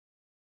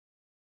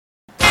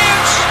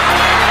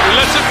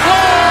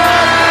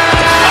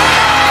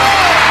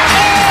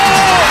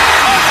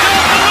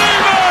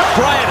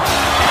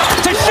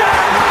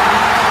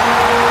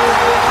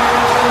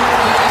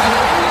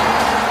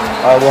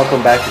All right,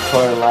 welcome back to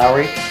Toy and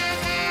Lowry.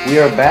 We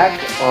are back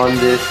on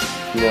this,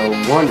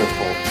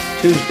 wonderful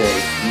Tuesday,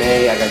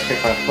 May. I gotta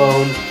check my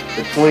phone.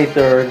 The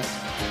 23rd.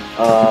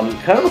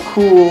 Kind of a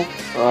cool,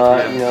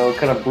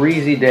 kind of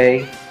breezy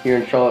day here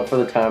in Charlotte for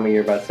the time of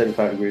year. About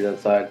 75 degrees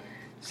outside.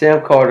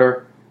 Sam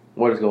Carter,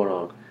 what is going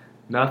on?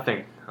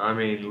 Nothing. I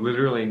mean,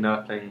 literally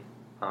nothing.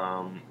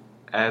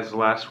 As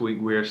last week,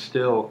 we are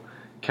still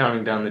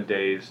counting down the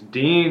days.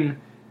 Dean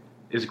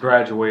is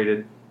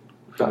graduated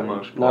for the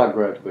most part. Not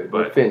graduated,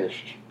 but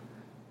finished.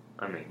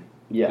 I mean,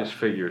 yeah. Just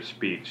figure of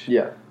speech.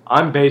 Yeah.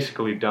 I'm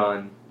basically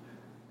done.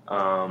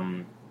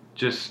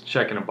 Just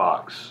checking a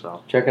box.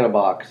 So. Checking a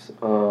box.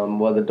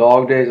 Well, the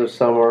dog days of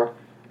summer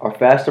are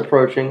fast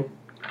approaching,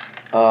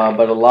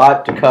 but a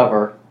lot to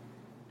cover.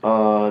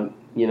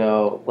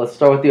 Let's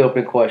start with the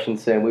opening question,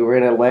 Sam. We were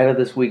in Atlanta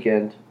this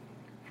weekend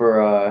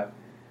for,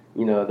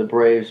 the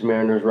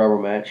Braves-Mariners rubber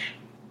match.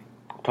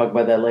 Talk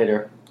about that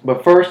later.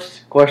 But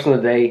first, question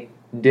of the day,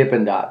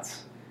 Dippin'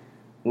 Dots.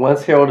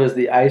 Once heralded as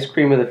the ice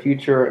cream of the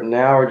future,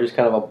 now are just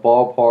kind of a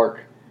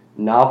ballpark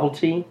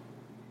novelty.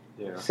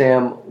 Yeah.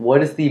 Sam,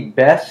 what is the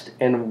best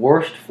and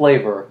worst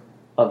flavor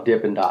of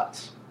Dippin'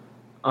 Dots?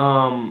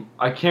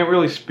 I can't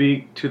really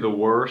speak to the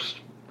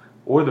worst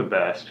or the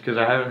best because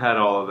I haven't had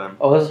all of them.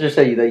 Oh, let's just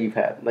say that you've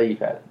had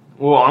it.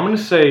 Well, I'm going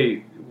to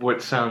say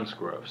what sounds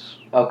gross.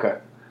 Okay.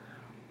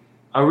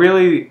 I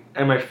really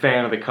am a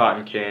fan of the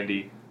cotton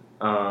candy.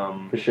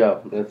 For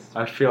sure.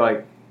 I feel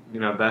like,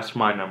 that's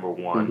my number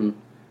one. Mm-hmm.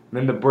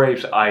 Then the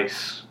Braves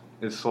Ice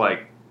is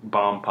like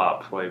bomb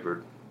pop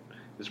flavored.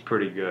 It's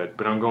pretty good.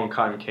 But I'm going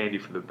cotton candy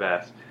for the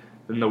best.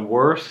 Then the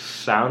worst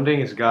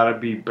sounding has got to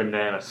be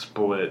banana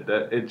split.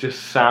 It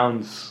just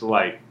sounds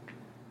like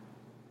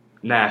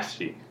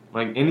nasty.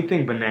 Like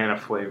anything banana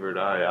flavored,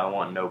 I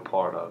want no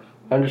part of.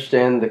 I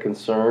understand the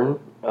concern,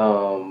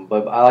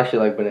 but I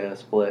actually like banana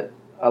split.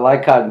 I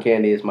like cotton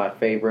candy as my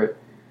favorite.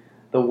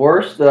 The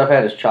worst that I've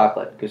had is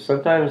chocolate, because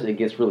sometimes it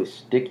gets really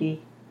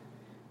sticky.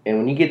 And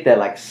when you get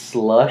that,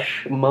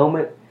 slush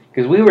moment,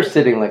 because we were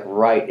sitting,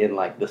 right in,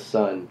 the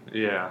sun.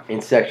 Yeah. In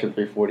Section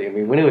 340. I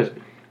mean, when it was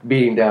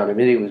beating down,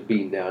 it was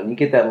beating down. You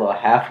get that little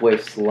halfway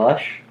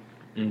slush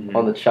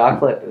on the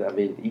chocolate. I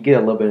mean, you get a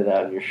little bit of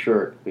that on your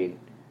shirt. I mean,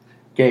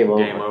 game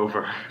over. Game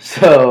over.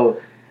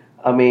 So,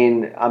 I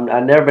mean,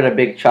 I've never been a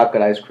big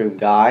chocolate ice cream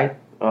guy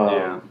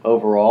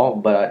overall,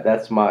 but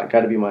that's got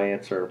to be my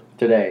answer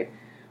today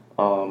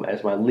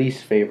as my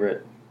least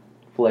favorite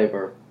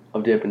flavor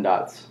of Dippin'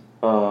 Dots.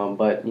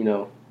 But,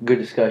 good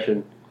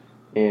discussion,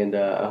 and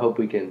I hope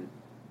we can,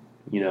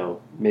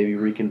 maybe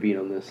reconvene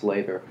on this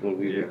later when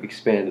we've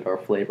expanded our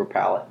flavor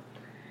palette.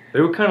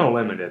 They were kind of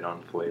limited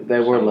on flavor. They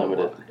were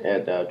limited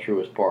at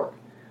Truist Park.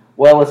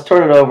 Well, let's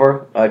turn it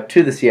over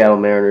to the Seattle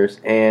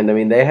Mariners, and, I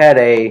mean, they had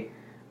a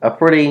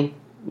pretty,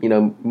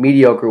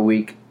 mediocre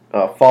week,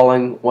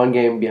 falling one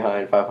game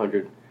behind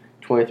 500,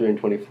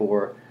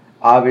 23-24.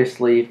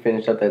 Obviously,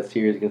 finished up that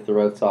series against the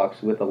Red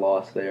Sox with a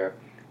loss there.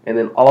 And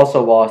then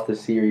also lost the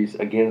series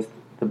against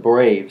the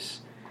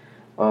Braves.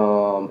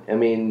 I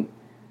mean,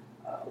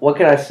 what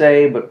can I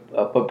say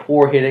but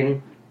poor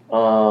hitting,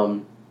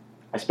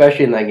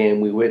 especially in that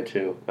game we went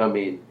to. I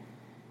mean,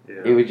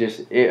 it was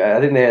just I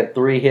think they had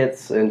 3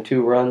 hits and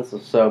 2 runs.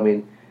 So, I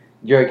mean,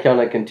 Jerry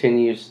Kelnick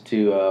continues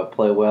to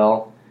play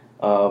well.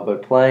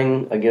 But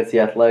playing against the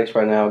Athletics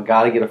right now,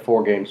 got to get a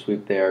 4-game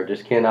sweep there.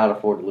 Just cannot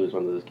afford to lose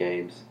one of those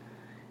games.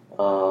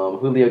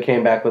 Julio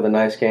came back with a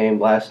nice game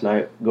last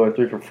night, going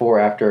 3 for 4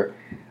 after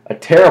a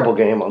terrible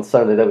game on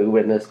Sunday that we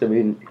witnessed. I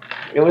mean,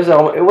 it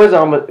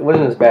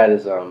wasn't as bad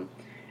as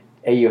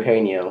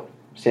Eugenio.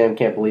 Sam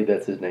can't believe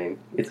that's his name.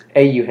 It's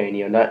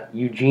Eugenio, not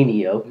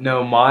Eugenio.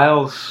 No,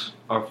 Miles,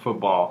 our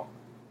football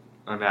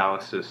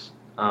analysis,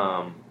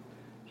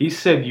 he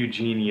said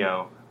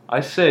Eugenio.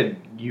 I said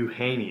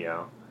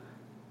Eugenio,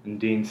 and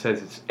Dean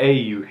says it's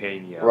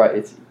Eugenio.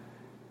 Right,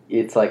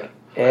 it's like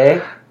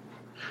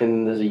and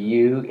then there's a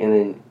U, and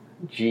then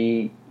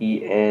Genio.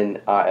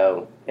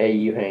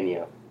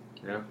 Eugenio.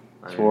 Yeah.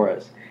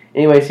 Suarez.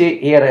 Anyways,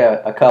 he had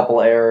a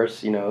couple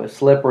errors,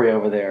 slippery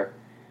over there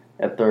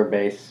at third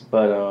base.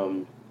 But,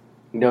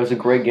 it was a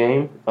great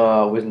game.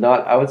 I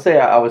would say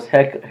I was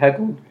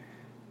heckled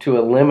to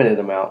a limited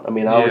amount. I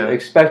mean, I was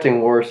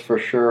expecting worse for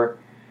sure.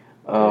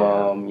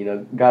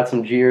 Got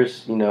some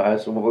jeers,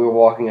 as we were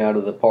walking out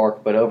of the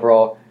park. But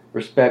overall,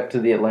 respect to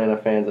the Atlanta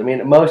fans. I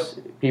mean,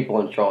 most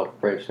people in Charlotte are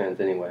Braves fans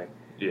anyway.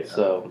 Yeah.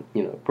 So,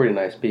 pretty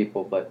nice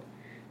people. But,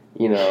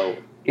 it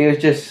was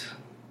just,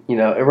 it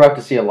rough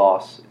to see a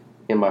loss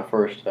in my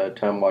first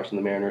time watching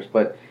the Mariners.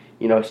 But,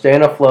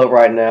 staying afloat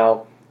right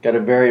now. Got a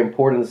very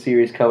important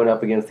series coming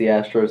up against the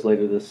Astros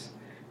later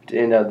to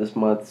end out this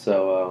month.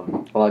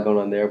 So, a lot going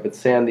on there. But,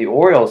 Sam, the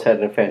Orioles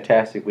had a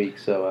fantastic week.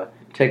 So,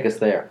 take us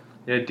there.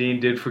 Yeah, Dean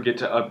did forget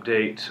to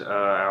update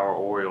our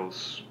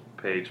Orioles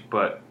page.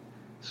 But,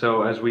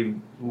 so as we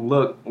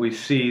look, we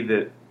see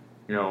that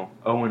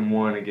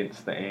 0-1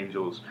 against the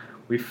Angels.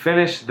 We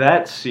finished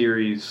that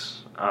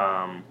series,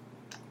 I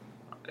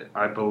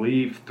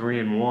believe,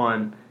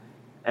 3-1,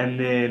 and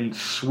then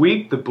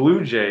sweep the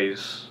Blue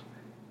Jays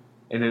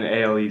in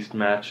an AL East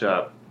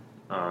matchup.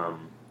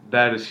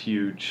 That is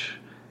huge.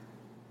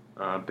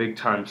 Big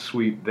time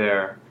sweep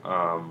there.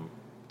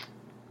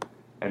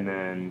 And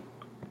then,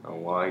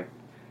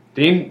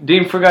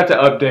 Dean forgot to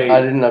update.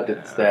 I didn't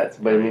update the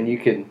stats, but I mean, you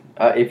can,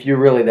 if you're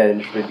really that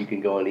interested, you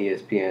can go on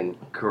ESPN.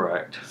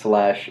 Correct.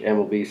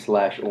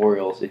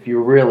 /MLB/Orioles. If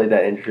you're really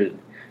that interested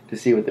to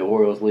see what the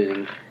Orioles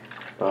leading,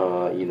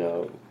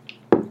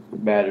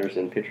 batters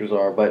and pitchers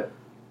are, but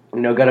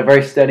got a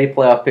very steady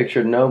playoff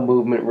picture. No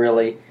movement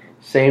really.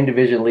 Same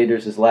division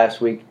leaders as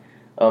last week.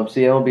 So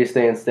the MLB is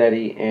staying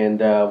steady, and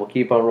we'll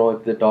keep on rolling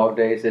through the dog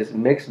days. This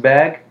mixed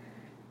bag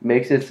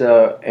makes its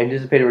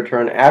anticipated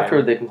return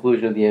after the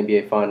conclusion of the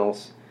NBA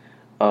Finals,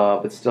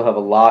 but still have a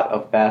lot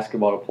of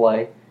basketball to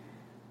play.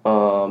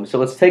 So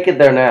let's take it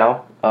there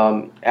now.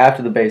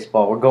 After the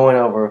baseball, we're going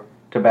over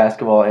to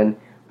basketball, and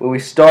when we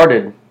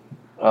started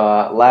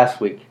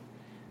last week,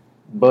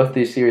 both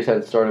these series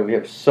had started. We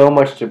have so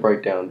much to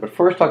break down. But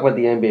first, talk about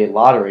the NBA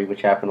lottery,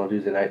 which happened on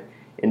Tuesday night,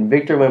 and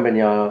Victor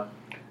Wembanyama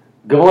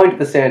going to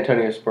the San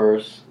Antonio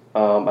Spurs.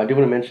 I do want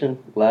to mention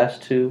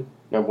last two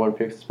number one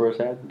picks the Spurs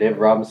had, David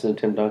Robinson and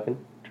Tim Duncan.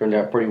 Turned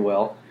out pretty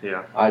well,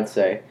 I'd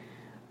say.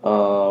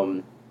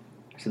 So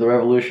the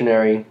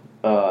revolutionary,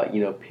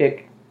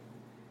 pick,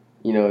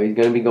 he's going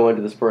to be going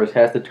to the Spurs.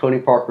 Has the Tony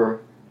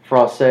Parker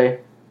Francais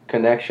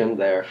connection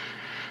there.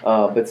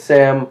 But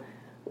Sam,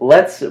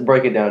 let's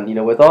break it down.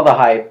 With all the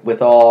hype,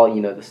 with all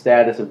the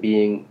status of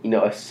being a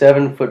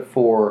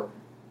 7'4"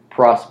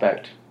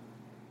 prospect.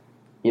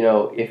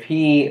 If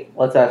he,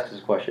 let's ask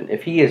this question,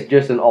 if he is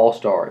just an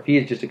all-star, if he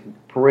is just a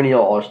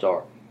perennial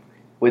all-star,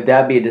 would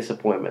that be a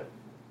disappointment?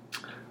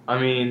 I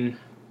mean,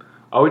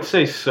 I would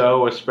say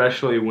so,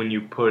 especially when you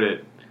put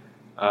it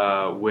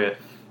with,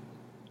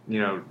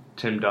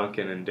 Tim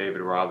Duncan and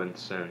David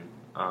Robinson.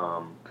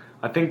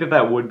 I think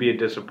that would be a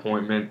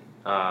disappointment,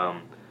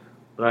 but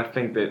I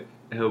think that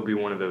he'll be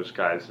one of those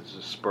guys that's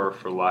a Spur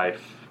for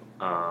life.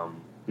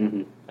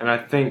 And I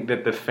think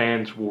that the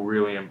fans will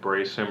really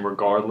embrace him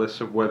regardless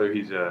of whether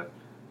he's a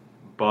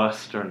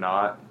bust or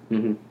not.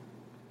 Mm-hmm.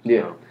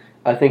 Yeah. So.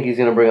 I think he's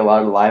going to bring a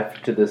lot of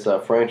life to this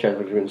franchise,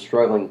 which has been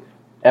struggling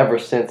ever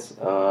since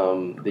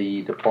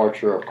the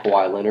departure of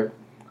Kawhi Leonard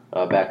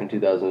back in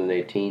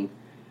 2018.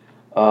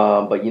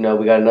 But, we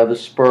got another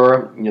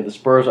Spur. The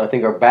Spurs, I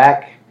think, are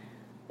back.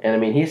 And, I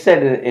mean, he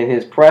said in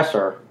his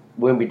presser,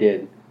 when we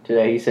did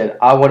today, he said,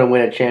 I want to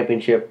win a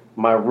championship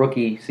my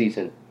rookie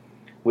season.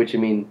 Which, I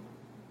mean,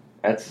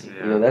 that's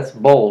that's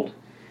bold.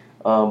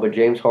 But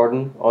James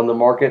Harden on the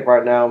market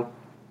right now,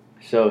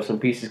 so some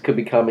pieces could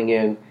be coming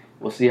in.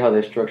 We'll see how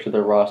they structure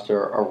their roster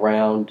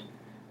around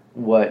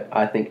what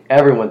I think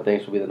everyone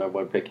thinks will be the number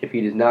one pick. If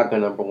he does not go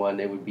number one,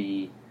 it would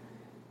be,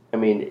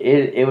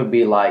 it would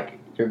be like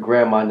your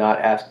grandma not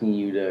asking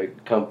you to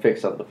come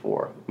fix something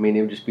for her. I mean,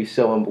 it would just be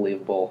so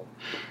unbelievable.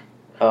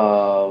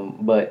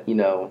 But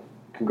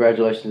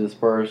congratulations to the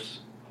Spurs.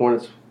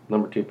 Hornets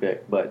number 2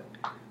 pick, but.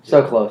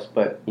 So close,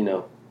 but,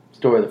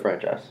 story of the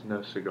franchise.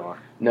 No cigar.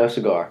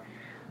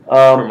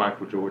 For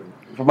Michael Jordan.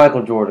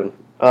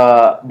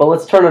 But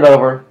let's turn it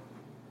over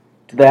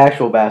to the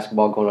actual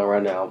basketball going on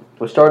right now.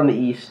 We're starting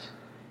the East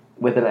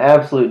with an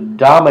absolute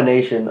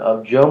domination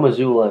of Joe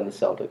Mazzulla and the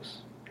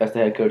Celtics. That's the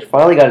head coach.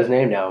 Finally got his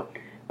name down,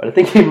 but I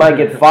think he might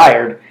get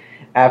fired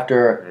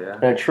after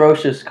an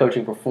atrocious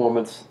coaching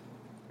performance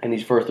in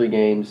these first 3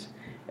 games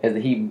as the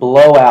Heat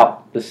blow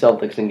out the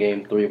Celtics in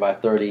Game 3 by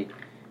 30.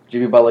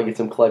 Jimmy Butler gets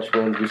some clutch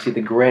wins. We see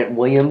the Grant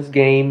Williams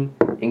game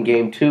in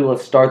Game 2.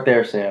 Let's start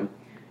there, Sam.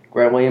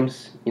 Grant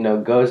Williams,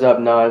 goes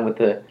up 9 with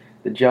the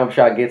jump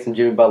shot, gets in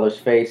Jimmy Butler's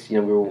face. We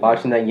were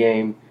watching that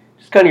game.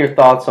 Just kind of your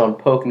thoughts on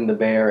poking the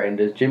bear, and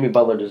does Jimmy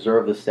Butler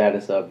deserve the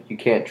status of you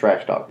can't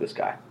trash talk this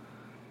guy?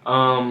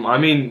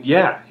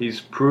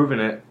 He's proven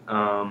it.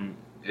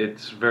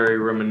 It's very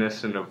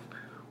reminiscent of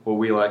what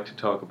we like to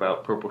talk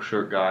about, purple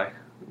shirt guy.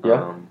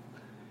 Yeah.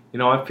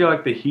 I feel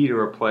like the Heat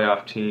are a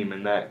playoff team,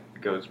 and that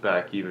goes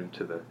back even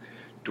to the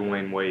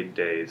Dwayne Wade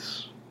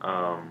days.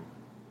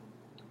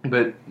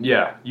 But,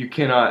 you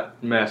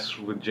cannot mess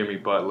with Jimmy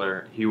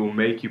Butler. He will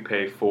make you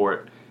pay for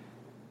it.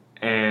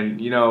 And,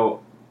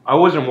 I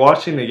wasn't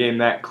watching the game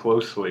that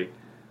closely,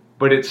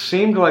 but it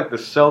seemed like the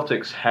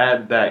Celtics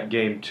had that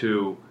game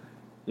too,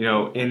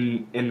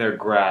 in their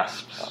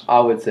grasps. I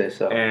would say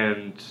so.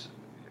 And,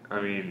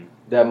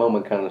 that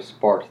moment kind of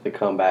sparked the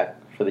comeback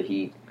for the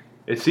Heat.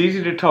 It's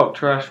easy to talk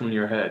trash when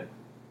you're ahead.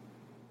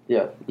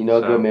 Yeah, a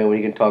good man when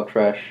he can talk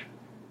trash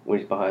when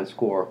he's behind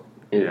score,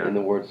 in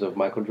the words of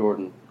Michael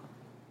Jordan,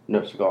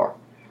 no cigar.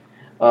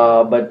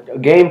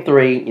 But Game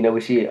 3,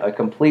 we see a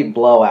complete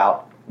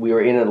blowout. We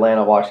were in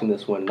Atlanta watching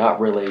this one, not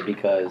really,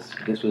 because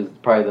this was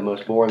probably the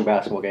most boring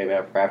basketball game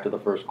ever after the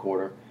first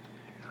quarter.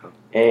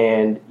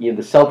 And the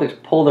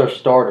Celtics pull their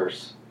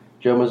starters.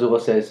 Joe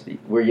Mazzulla says,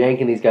 we're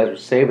yanking these guys, we're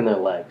saving their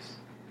legs.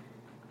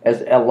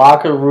 As a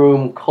locker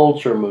room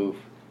culture move,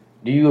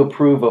 do you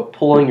approve of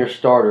pulling your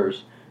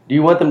starters? Do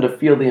you want them to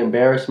feel the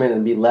embarrassment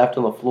and be left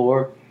on the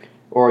floor?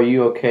 Or are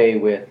you okay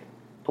with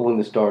pulling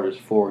the starters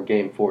for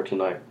Game 4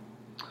 tonight?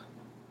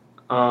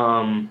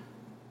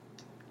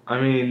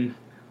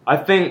 I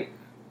think,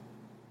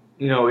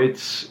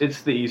 it's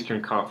the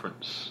Eastern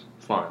Conference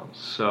Finals,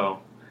 so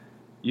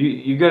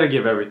you got to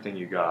give everything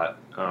you got.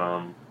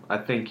 I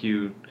think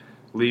you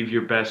leave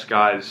your best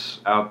guys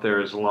out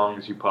there as long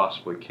as you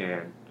possibly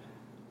can,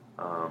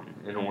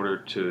 in order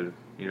to,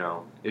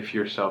 if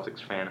you're a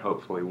Celtics fan,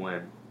 hopefully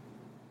win.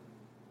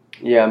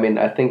 Yeah, I mean,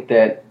 I think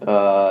that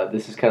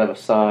this is kind of a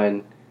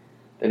sign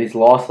that he's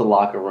lost the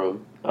locker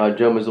room.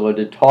 Joe Mazzulla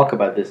did talk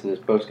about this in his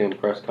post-game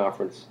press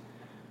conference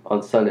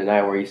on Sunday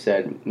night, where he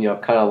said,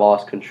 I've kind of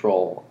lost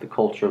control of the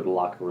culture of the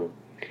locker room.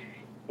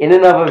 In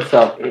and of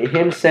himself,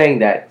 him saying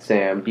that,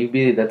 Sam, do you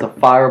believe that's a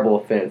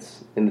fireable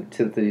offense in the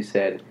sense that he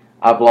said,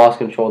 I've lost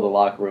control of the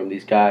locker room.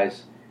 These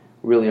guys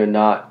really are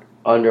not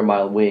under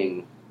my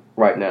wing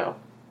right now?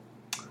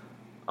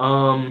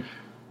 I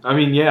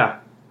mean, yeah.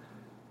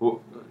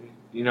 Well,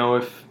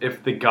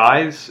 if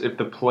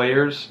the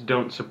players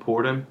don't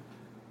support him,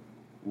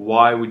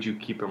 why would you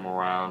keep him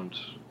around?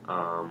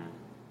 I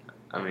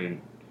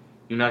mean,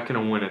 you're not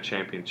going to win a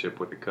championship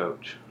with a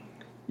coach.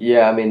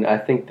 Yeah, I mean, I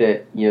think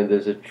that,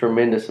 there's a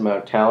tremendous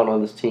amount of talent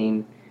on this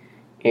team.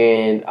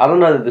 And I don't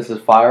know that this is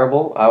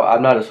fireable.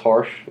 I'm not as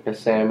harsh as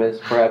Sam is,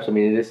 perhaps. I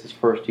mean, this is his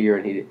first year,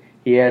 and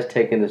he has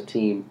taken this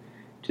team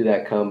to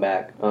that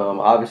comeback.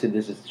 Obviously,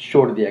 this is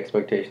short of the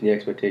expectation. The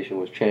expectation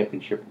was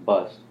championship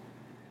bust.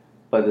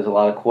 But there's a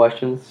lot of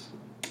questions.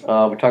 We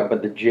talk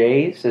about the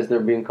Jays, as they're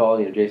being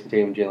called. Jason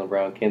Tatum and Jaylen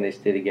Brown. Can they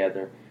stay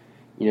together?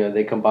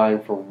 They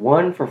combined for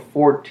 1 for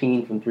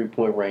 14 from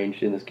three-point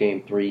range in this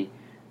game 3.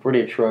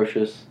 Pretty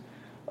atrocious.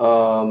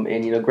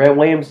 And Grant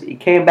Williams, he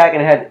came back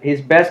and had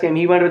his best game.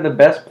 He might have been the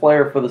best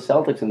player for the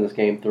Celtics in this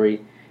game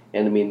 3.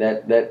 And, I mean,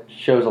 that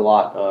shows a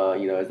lot,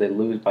 as they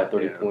lose by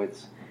 30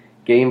 points.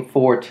 Game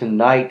 4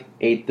 tonight,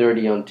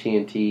 8:30 on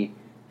TNT.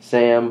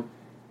 Sam,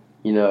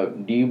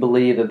 do you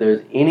believe that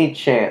there's any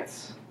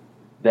chance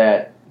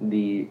that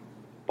the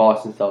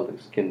Boston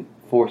Celtics can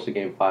force a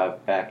Game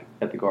 5 back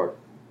at the Garden?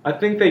 I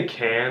think they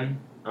can.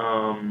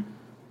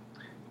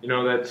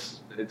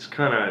 It's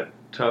kind of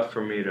tough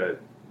for me to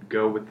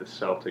go with the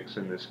Celtics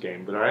in this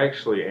game, but I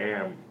actually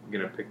am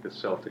going to pick the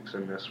Celtics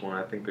in this one.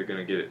 I think they're going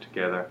to get it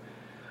together.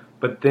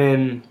 But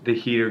then the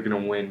Heat are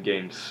going to win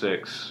Game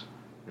 6,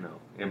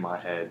 in my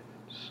head.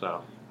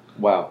 So.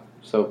 Wow.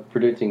 So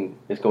predicting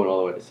it's going all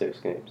the way to 6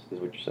 games is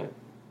what you're saying?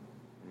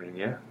 I mean,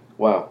 yeah.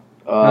 Wow.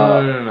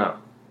 No.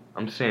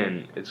 I'm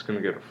saying it's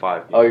going to go to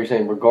 5 games. Oh, you're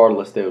saying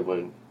regardless they would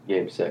win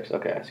Game 6.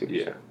 Okay, I see what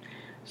you're saying.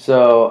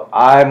 So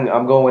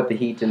I'm going with the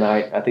Heat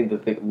tonight. I think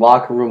that the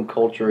locker room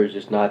culture is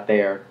just not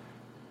there.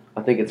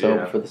 I think it's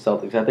over for the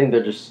Celtics. I think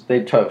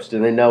they toast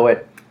and they know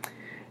it.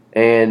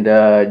 And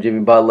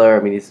Jimmy Butler,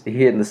 I mean, he's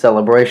hitting the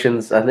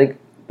celebrations. I think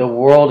the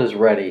world is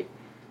ready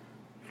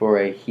for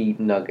a Heat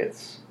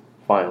Nuggets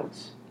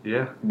finals.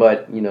 Yeah.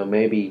 But,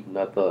 maybe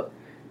not the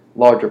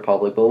larger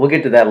public. But we'll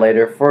get to that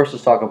later. First,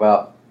 let's talk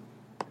about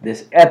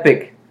this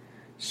epic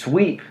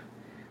sweep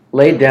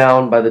laid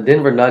down by the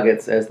Denver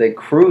Nuggets as they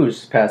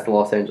cruise past the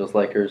Los Angeles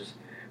Lakers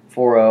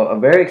for a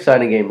very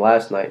exciting game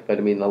last night. But,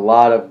 I mean, a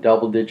lot of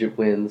double-digit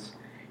wins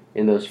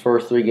in those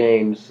first 3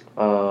 games.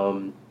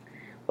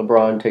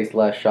 LeBron takes the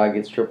last shot,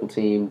 gets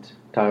triple-teamed,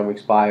 time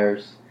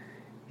expires.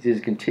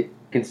 He's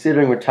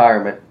considering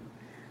retirement.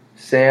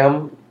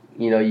 Sam,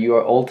 you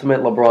are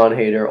ultimate LeBron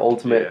hater,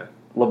 ultimate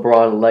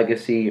LeBron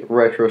legacy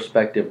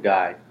retrospective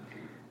guy.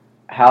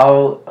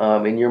 How,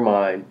 in your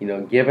mind,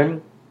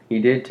 given he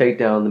did take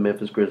down the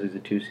Memphis Grizzlies, a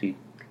 2 seed,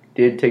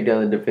 did take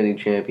down the defending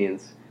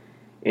champions,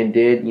 and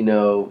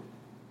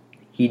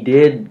he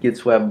did get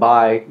swept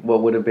by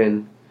what would have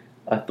been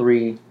a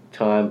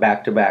 3-time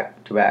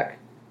back-to-back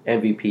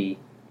MVP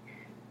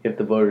if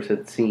the voters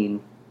had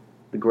seen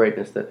the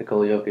greatness that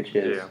Nikola Jokic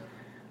is. Yeah.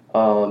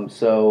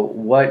 So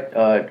what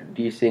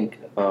do you think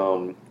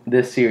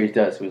this series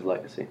does to his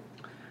legacy?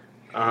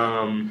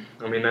 I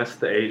mean, that's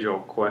the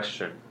age-old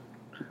question.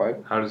 Right.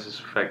 How does this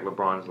affect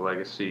LeBron's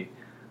legacy?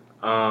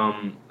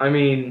 I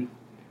mean,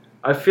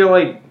 I feel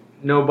like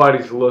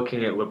nobody's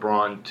looking at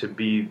LeBron to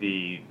be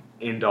the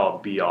end-all,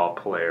 be-all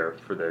player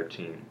for their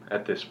team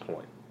at this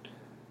point.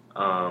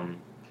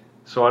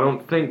 So I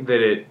don't think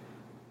that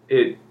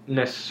it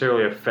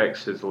necessarily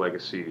affects his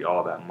legacy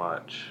all that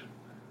much.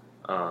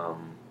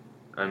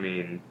 I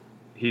mean,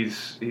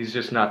 he's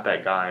just not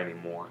that guy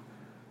anymore.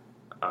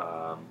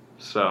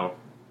 So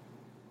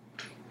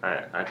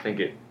I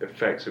think it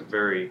affects it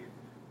very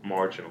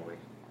marginally.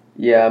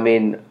 Yeah, I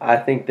mean, I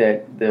think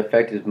that the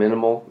effect is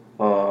minimal.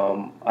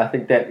 I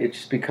think that it's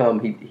just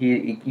become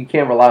you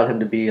can't rely on him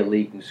to be a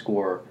leading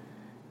scorer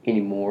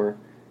anymore.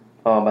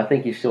 I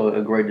think he's still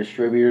a great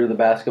distributor of the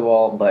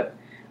basketball, but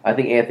I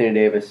think Anthony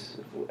Davis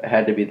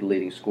had to be the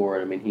leading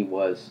scorer. I mean, he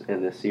was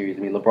in this series. I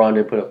mean, LeBron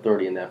did put up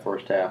 30 in that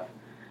first half.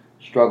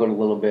 Struggled a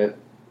little bit,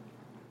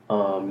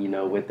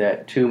 with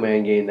that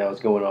 2-man game that was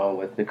going on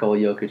with Nikola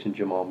Jokic and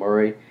Jamal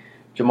Murray.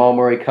 Jamal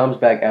Murray comes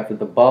back after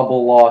the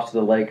bubble loss to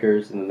the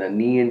Lakers and then that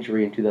knee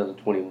injury in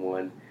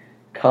 2021.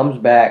 Comes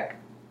back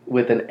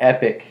with an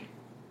epic,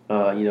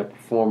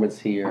 performance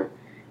here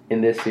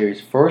in this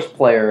series. First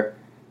player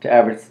to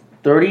average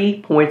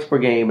 30 points per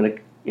game in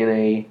in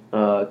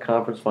a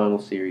conference final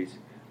series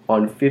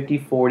on 50,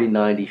 40,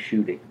 90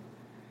 shooting.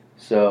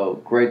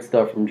 So great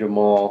stuff from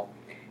Jamal.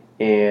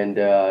 And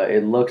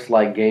it looks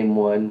like game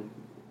one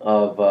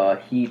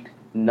of Heat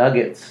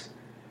Nuggets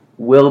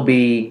will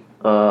be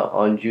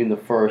on June the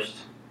 1st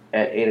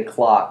at 8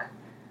 o'clock.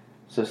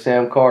 So,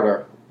 Sam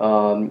Carter,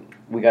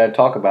 we got to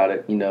talk about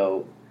it.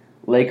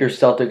 Lakers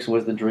Celtics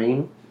was the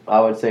dream,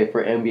 I would say,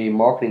 for NBA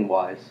marketing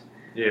wise.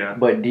 Yeah.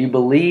 But do you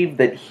believe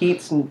that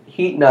Heat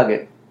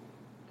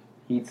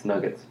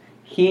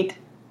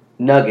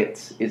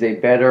Nuggets is a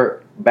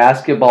better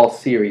basketball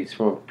series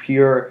from a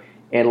pure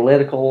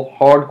analytical,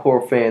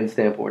 hardcore fan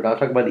standpoint? We're not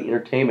talking about the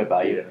entertainment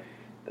value. Yeah.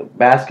 The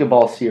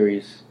basketball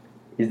series,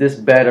 is this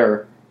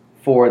better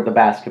for the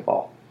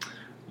basketball?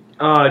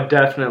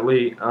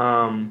 Definitely.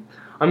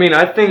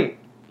 I think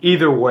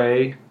either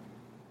way,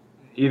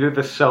 either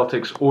the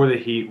Celtics or the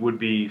Heat would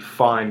be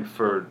fine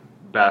for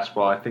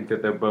basketball. I think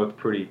that they're both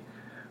pretty,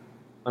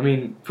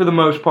 for the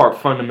most part,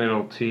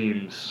 fundamental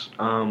teams.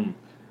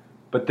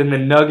 But then the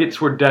Nuggets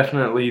were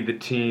definitely the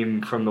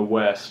team from the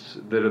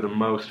West that are the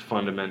most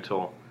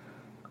fundamental.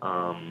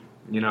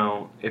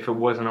 If it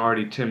wasn't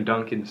already Tim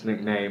Duncan's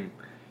nickname,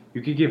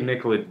 you could give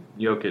Nikola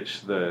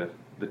Jokic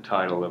the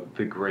title of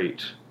the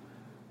great.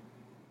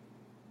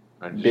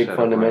 Big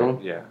fundamental?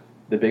 Right. Yeah.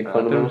 The big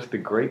fundamental? That was the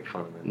great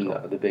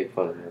fundamental. No, the big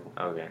fundamental.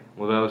 Okay.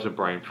 Well, that was a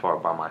brain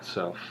fart by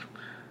myself.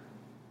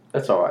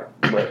 That's all right.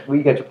 But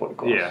we get your point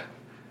across. Yeah.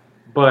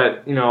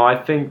 But, I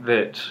think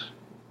that,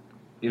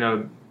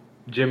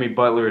 Jimmy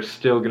Butler is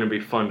still going to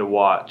be fun to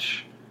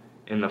watch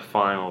in the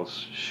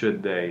finals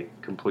should they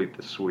complete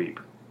the sweep.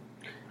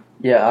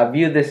 Yeah, I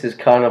view this as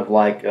kind of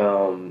like,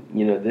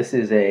 this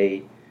is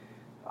I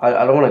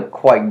don't want to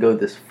quite go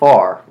this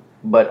far,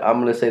 but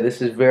I'm going to say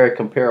this is very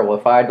comparable.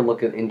 If I had to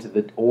look into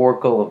the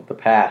oracle of the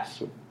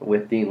past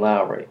with Dean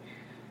Lowry,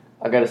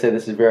 I got to say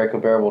this is very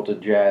comparable to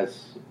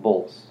Jazz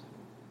Bulls.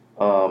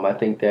 I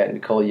think that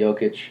Nikola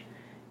Jokic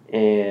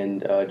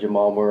and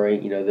Jamal Murray,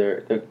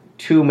 they're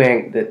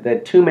two-man.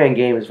 That two-man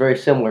game is very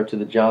similar to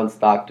the John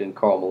Stockton,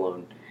 Karl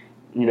Malone.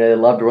 They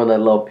love to run that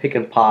little pick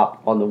and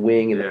pop on the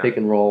wing and the pick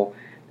and roll.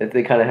 That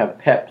they kind of have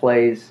pep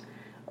plays.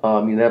 They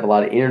have a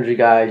lot of energy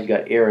guys. You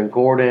got Aaron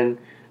Gordon,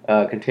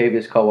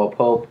 Kentavious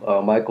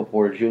Caldwell-Pope, Michael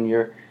Porter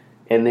Jr.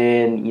 And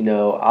then,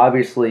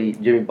 obviously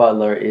Jimmy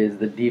Butler is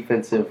the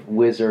defensive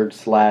wizard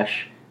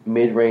 /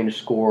 mid-range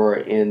scorer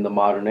in the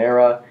modern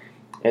era.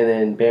 And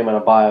then Bam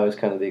Adebayo is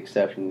kind of the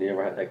exception. You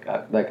never had that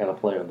kind of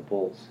player on the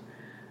Bulls.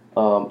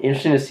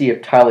 Interesting to see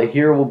if Tyler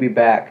Hero will be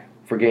back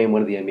for Game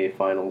 1 of the NBA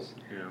Finals.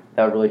 Yeah.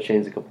 That would really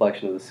change the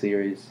complexion of the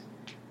series.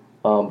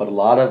 But a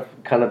lot of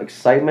kind of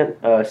excitement,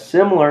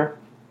 similar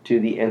to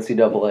the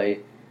NCAA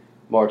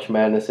March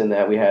Madness in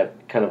that we had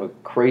kind of a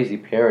crazy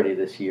parity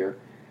this year.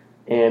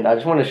 And I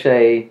just want to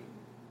say,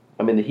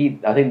 the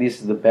Heat, I think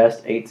this is the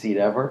best 8 seed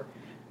ever.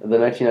 The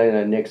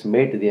 1999 Knicks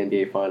made it to the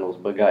NBA Finals,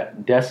 but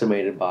got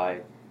decimated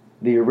by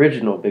the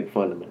original Big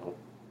Fundamental.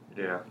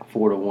 Yeah.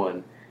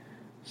 4-1.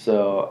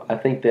 So I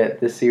think that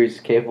this series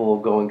is capable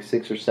of going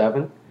 6 or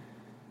 7.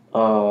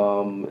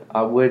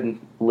 I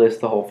wouldn't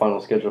list the whole final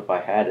schedule if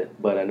I had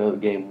it, but I know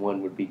that Game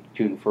 1 would be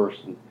June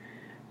 1st and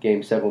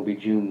Game 7 will be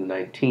June the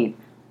 19th,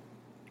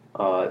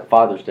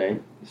 Father's Day.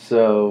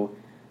 So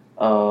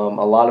a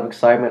lot of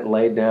excitement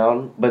laid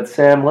down. But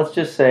Sam, let's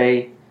just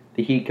say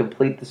the Heat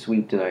complete the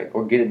sweep tonight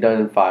or get it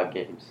done in 5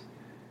 games.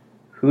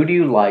 Who do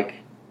you like?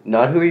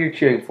 Not who you're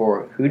cheering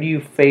for. Who do you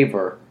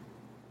favor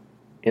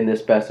in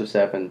this best of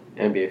 7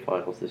 NBA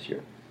Finals this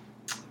year?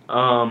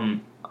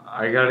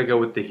 I got to go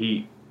with the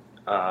Heat.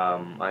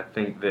 I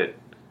think that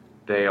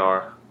they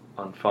are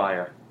on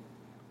fire.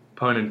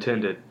 Pun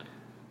intended.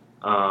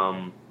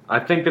 I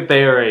think that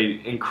they are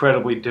an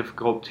incredibly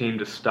difficult team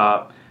to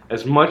stop.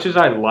 As much as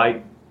I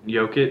like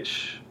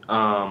Jokic,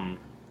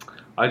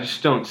 I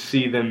just don't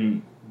see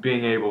them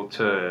being able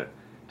to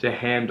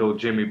handle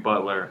Jimmy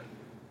Butler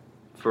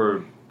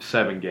for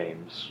 7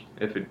 games,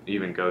 if it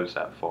even goes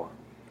that far.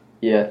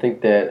 Yeah, I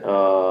think that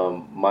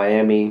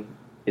Miami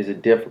is a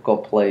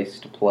difficult place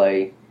to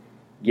play.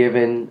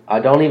 Given,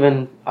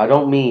 Stephen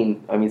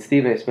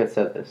A. Smith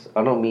said this.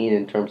 I don't mean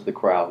in terms of the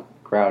crowd.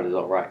 Crowd is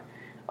all right.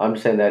 I'm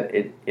just saying that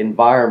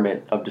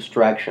environment of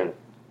distraction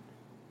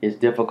is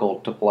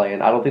difficult to play,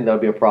 and I don't think that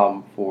would be a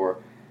problem for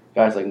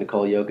guys like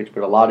Nikola Jokic,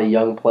 but a lot of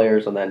young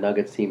players on that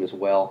Nuggets team as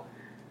well.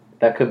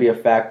 That could be a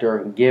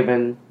factor,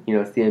 given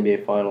it's the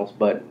NBA Finals,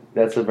 but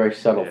that's a very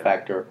subtle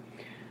factor.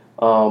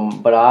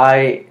 But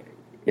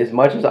as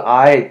much as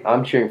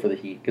I'm cheering for the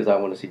Heat because I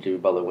want to see Jimmy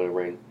Butler win a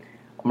ring,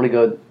 I'm going to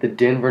go the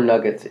Denver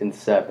Nuggets in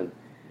 7.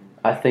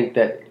 I think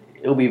that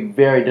it'll be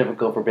very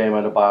difficult for Bam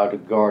Adebayo to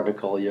guard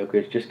Nikola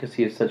Jokic just because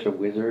he is such a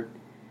wizard.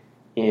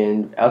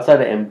 And outside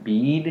of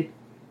Embiid,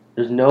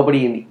 there's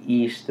nobody in the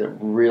East that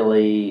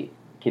really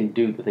can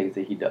do the things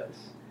that he does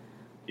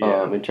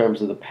in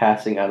terms of the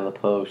passing out of the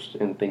post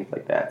and things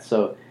like that.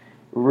 So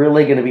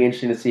really going to be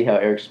interesting to see how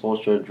Eric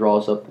Spoelstra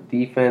draws up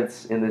the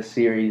defense in this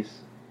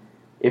series.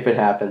 If it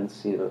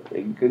happens,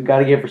 got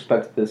to give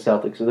respect to the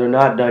Celtics. So they're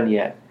not done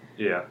yet.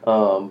 Yeah.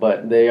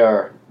 But they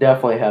are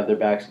definitely have their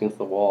backs against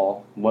the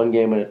wall, one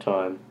game at a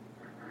time.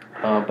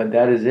 But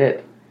that is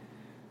it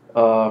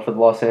for the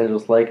Los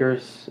Angeles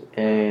Lakers,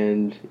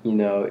 and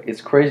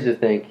it's crazy to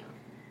think.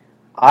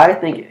 I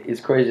think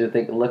it's crazy to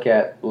think. Look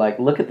at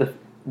the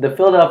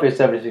Philadelphia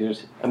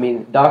 76ers. I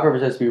mean, Doc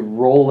Rivers has to be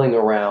rolling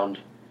around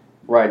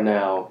right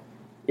now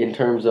in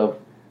terms of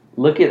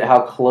look at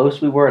how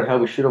close we were and how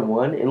we should have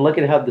won, and look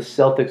at how the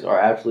Celtics are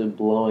absolutely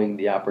blowing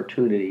the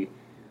opportunity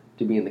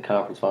to be in the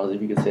conference finals,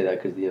 if you could say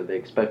that, because they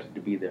expected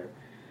to be there.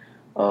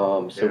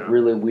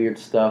 Really weird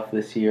stuff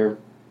this year,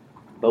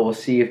 but we'll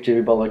see if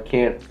Jimmy Butler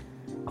can't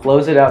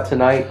close it out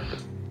tonight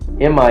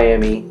in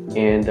Miami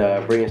and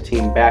bring his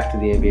team back to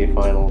the NBA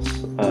Finals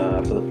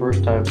for the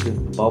first time since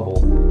the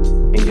bubble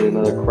and get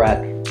another crack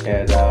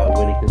at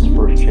winning his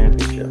first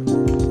championship.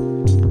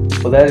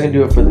 Well, that is going to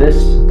do it for this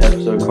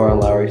episode. Carl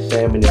and Lowry,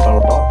 Sam, any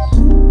final thoughts?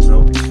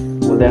 Nope.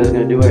 Well, that is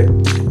going to do it,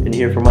 and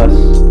hear from us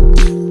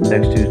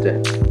next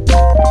Tuesday.